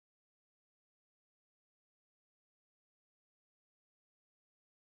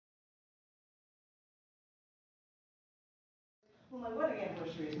Well, my wedding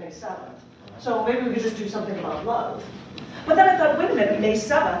anniversary is May 7th, so maybe we could just do something about love. But then I thought, wait a minute, May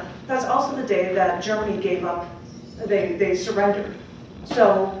 7th, that's also the day that Germany gave up, they surrendered.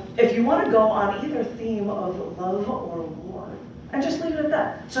 So if you want to go on either theme of love or war, and just leave it at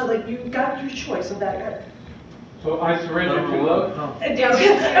that. So like you got your choice of that. So I surrender to love? No. I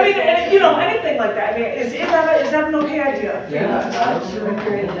mean, you know, anything like that. I mean, is that an okay idea? Yeah.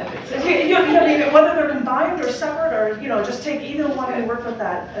 I mean, whether they're combined or separate, or, you know, just take either one and work with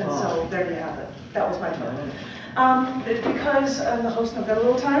that. And so there you have it. That was my turn. Because I'm the host and I've got a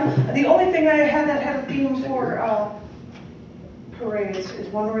little time, the only thing I had that had a theme for parades is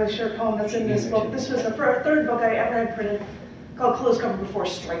one really short poem that's in this book. This was the third book I ever had printed, called Close Cover Before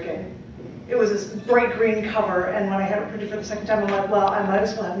Striking. It was this bright green cover, and when I had it printed for the second time, I'm like, well, I might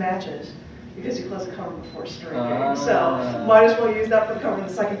as well have matches, because you close the cover before striking. So might as well use that for the cover of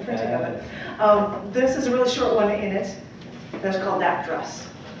the second printing of it. This is a really short one in it that's called That Dress.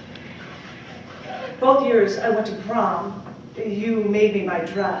 Both years I went to prom, you made me my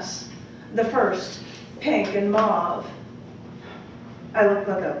dress. The first, pink and mauve. I looked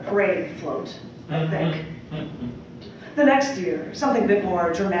like a parade float, I think. The next year, something a bit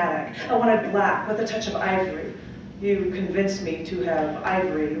more dramatic. I wanted black with a touch of ivory. You convinced me to have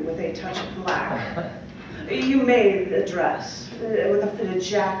ivory with a touch of black. You made a dress with a fitted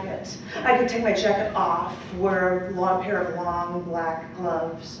jacket. I could take my jacket off, wear a pair of long black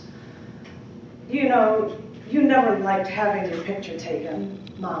gloves. You know, you never liked having your picture taken,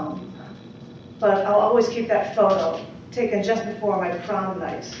 Mom. But I'll always keep that photo, taken just before my prom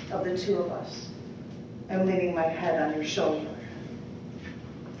night of the two of us. I'm leaning my head on your shoulder.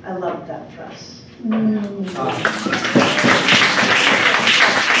 I loved that dress. But now I'm going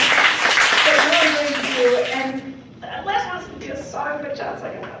to do, and last one's going to be a song, but John's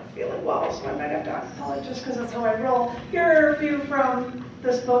like, I'm not feeling well, so I might have to acapella just because that's how I roll. Here are a few from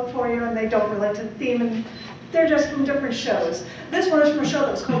this book for you, and they don't relate to the theme, and they're just from different shows. This one is from a show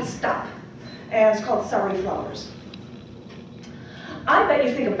that was called Stop, and it's called Sorry Flowers. I bet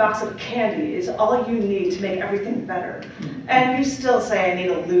you think a box of candy is all you need to make everything better. And you still say, I need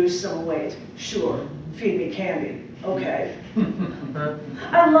to lose some weight. Sure, feed me candy. Okay.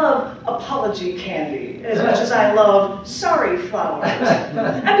 I love apology candy as much as I love sorry flowers.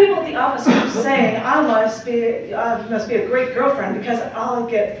 And people at the office keep saying, I must be a great girlfriend because I'll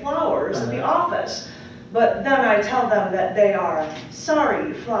get flowers at the office. But then I tell them that they are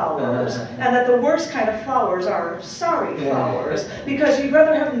sorry flowers, and that the worst kind of flowers are sorry flowers, because you'd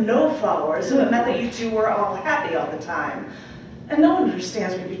rather have no flowers if it meant that you two were all happy all the time. And no one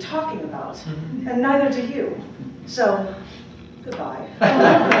understands what you're talking about, and neither do you. So, goodbye.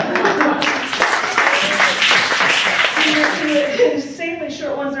 The insanely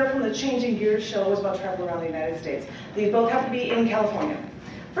short ones are from the Changing Gears show. It was about travel around the United States. They both have to be in California.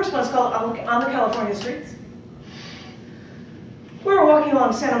 First one's called On the California Streets. We were walking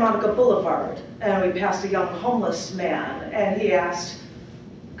along Santa Monica Boulevard, and we passed a young homeless man, and he asked,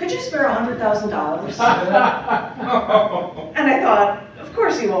 could you spare $100,000? And I thought, of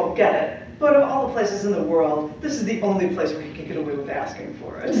course he won't get it, but of all the places in the world, this is the only place where he can get away with asking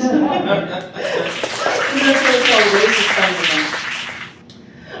for it.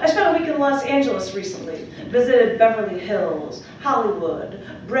 I spent a week in Los Angeles recently, visited Beverly Hills, Hollywood,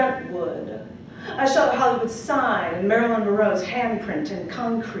 Brentwood. I shot a Hollywood sign and Marilyn Monroe's handprint in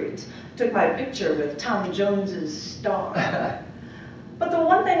concrete, took my picture with Tom Jones's star. But the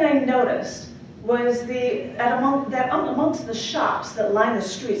one thing I noticed was amongst the shops that line the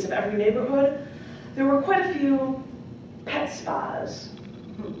streets of every neighborhood, there were quite a few pet spas.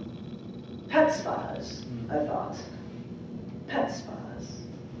 Pet spas, I thought. Pet spas.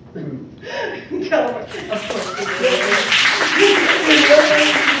 California, of course.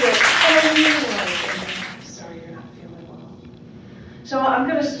 I'm sorry you're not feeling well. So I'm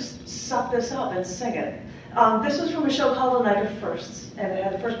going to just suck this up and sing it. This was from a show called A Night of Firsts, and it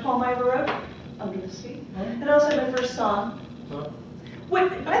had the first poem I ever wrote, Under the Sea. And it also had my first song.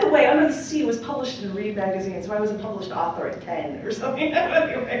 Wait, by the way, Under the Sea was published in Reed magazine, so I was a published author at 10 or something.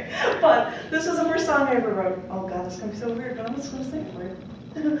 Anyway, but this was the first song I ever wrote. Oh God, this is going to be so weird, but I'm just going to sing it for you.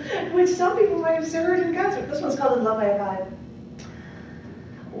 Which some people might have heard in concert. This one's called In Love I Abide.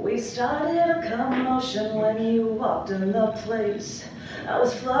 We started a commotion when you walked in the place. I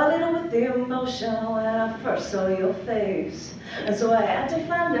was flooded with the emotion when I first saw your face. And so I had to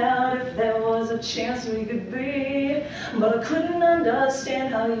find out if there was a chance we could be. But I couldn't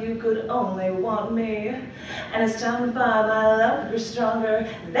understand how you could only want me. And as time went by, my love grew stronger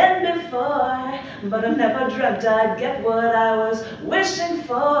than before. But I never dreamt I'd get what I was wishing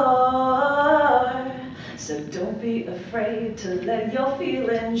for. So don't be afraid to let your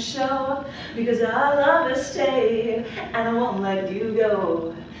feelings show, because our love has stayed and I won't let you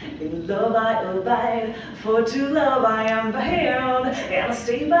go. In love I abide, for to love I am bound, and I'll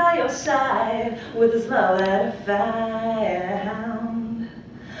stay by your side with this love that I found.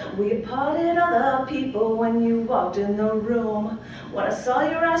 We parted other people when you walked in the room. When I saw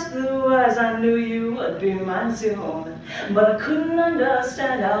your eyes blue eyes, I knew you would be mine soon. But I couldn't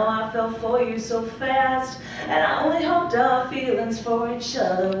understand how I fell for you so fast, and I only hoped our feelings for each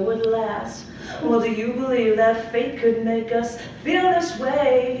other would last. Well, do you believe that fate could make us feel this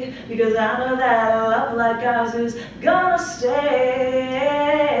way? Because I know that a love like ours is gonna stay.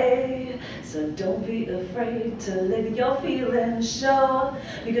 So don't be afraid to let your feelings show,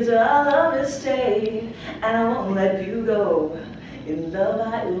 because our love has stayed and I won't let you go. In love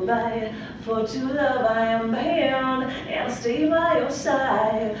I abide, for to love I am bound, and I'll stay by your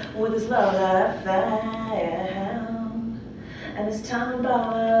side with this love that I found. And as time went by,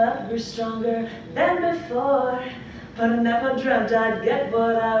 my love grew stronger than before, but I never dreamt I'd get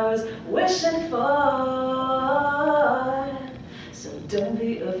what I was wishing for. So don't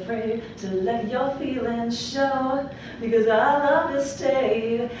be afraid to let your feelings show, because our love has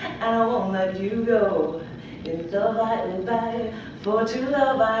stayed and I won't let you go. In love I abide, for to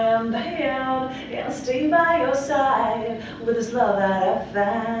love I am bound, and I'll stay by your side with this love that I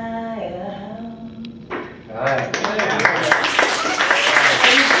found. All right.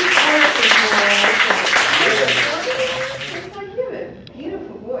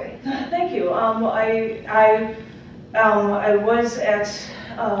 Beautiful voice. Thank you. I was at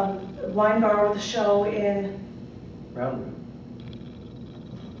Wine Bar with a show in Round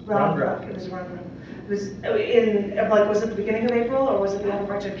Round Rock. Rock. It was Round Rock. It was in, like, was it the beginning of April or was it the end of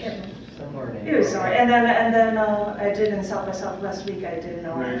March? I can't remember. Somewhere in It was sorry. And then I did in South by Southwest week. I did an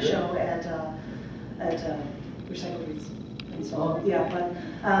hour show at Recycle Beats. And so yeah, but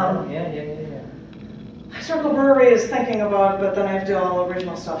yeah. Circle Brewery is thinking about, but then I have to do all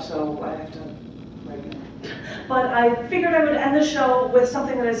original stuff, so I have to write it. But I figured I would end the show with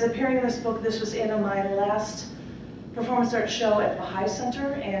something that is appearing in this book. This was in my last performance art show at the High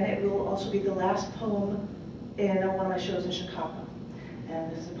Center, and it will also be the last poem in one of my shows in Chicago.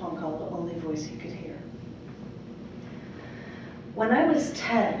 And this is a poem called The Only Voice He Could Hear. When I was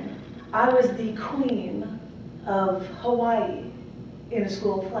 10, I was the queen of Hawaii in a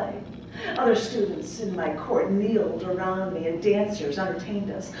school play. Other students in my court kneeled around me and dancers entertained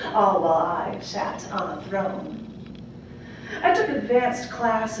us, all while I sat on a throne. I took advanced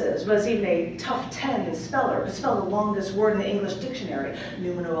classes, was even a tough 10 speller, could spell the longest word in the English dictionary,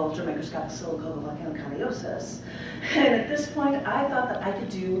 numero ultra microscopic silico volcanoconiosis. And at this point, I thought that I could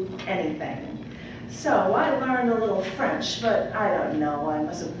do anything. So I learned a little French, but I don't know, I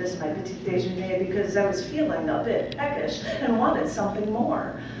must have missed my petit déjeuner because I was feeling a bit peckish and wanted something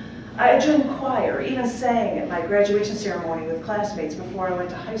more. I joined choir, even sang at my graduation ceremony with classmates before I went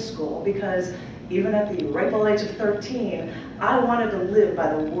to high school, because even at the ripe old age of 13, I wanted to live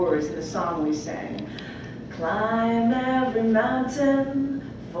by the words of the song we sang. Climb every mountain,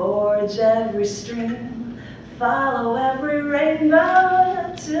 forge every stream, follow every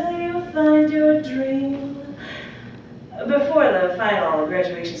rainbow till you find your dream. Before the final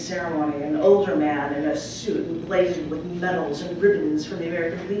graduation ceremony, an older man in a suit emblazoned with medals and ribbons from the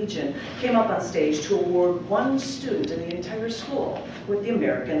American Legion came up on stage to award one student in the entire school with the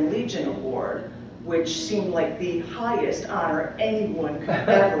American Legion Award, which seemed like the highest honor anyone could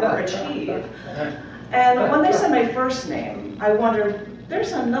ever achieve. And when they said my first name, I wondered,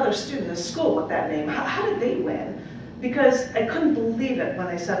 there's another student in the school with that name. How did they win? Because I couldn't believe it when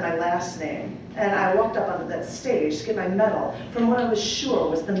they said my last name. And I walked up onto that stage to get my medal from what I was sure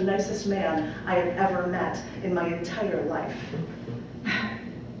was the nicest man I had ever met in my entire life.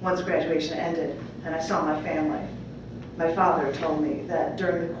 Once graduation ended and I saw my family, my father told me that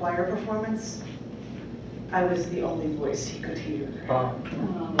during the choir performance, I was the only voice he could hear. Thank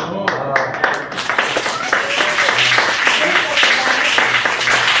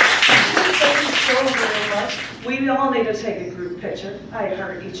you so very much. We all need to take a group picture. I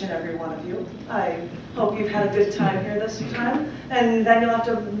heard each and every one of you. I hope you've had a good time here this time. And then you'll have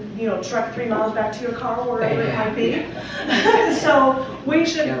to, trek 3 miles back to your car, wherever it might be. So we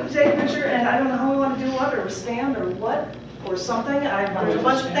should take a picture, and I don't know how we want to do what, or stand, or what, or something. There's a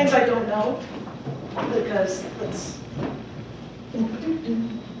bunch of things I don't know, because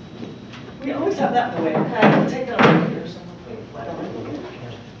we always have that in the way. We'll take that over here. So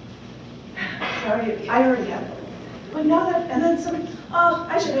sorry, I already have it. But now that, and then some,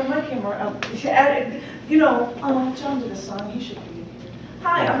 I should have my camera up. John did a song, he should be in here.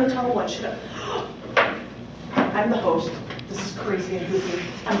 Hi, I'm the tall one, should I? I'm the host. This is crazy and goofy.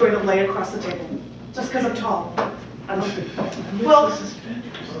 I'm going to lay across the table. Just because I'm tall. I don't. Well,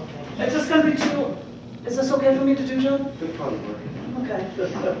 it's just going to be too. Is this okay for me to do, John? Good fun, Okay.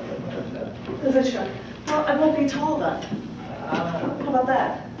 Is it sure? Well, I won't be tall then. How about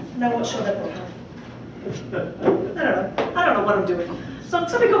that? And I won't show that profile. I don't know what I'm doing. So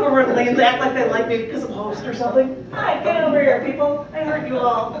somebody come over and act like they like me because I'm a host or something. Hi, get over here, people. I heard you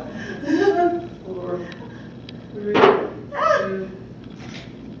all. 4, 3, 2,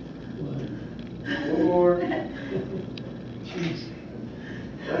 4. Jeez.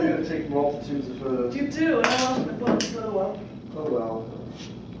 I'm going to take multitudes of photos. You do. I lost my book. Oh well. Oh well.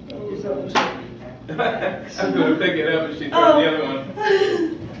 Oh, so I'm going to pick it up and she throws the other one.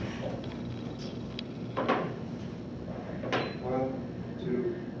 1,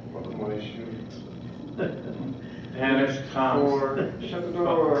 2, welcome my shoe. And it's Tom. 4, shut the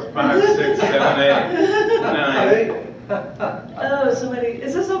door. 5, 6, 7, 8, 9. Oh, so many.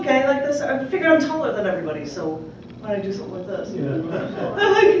 Is this okay like this? I figured I'm taller than everybody, so why don't I do something like this? I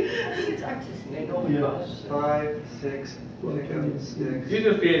think it's artistic. Oh my gosh. 5, 6, pick up 6. You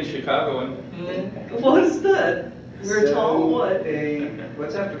just be in Chicago and What is that? We're tall. What? 8.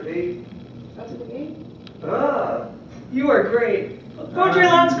 What's after 8? That's okay. Ah. You are great. Poetry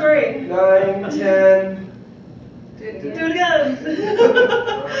Aloud's great. 9, 10. Do it Do again. it again.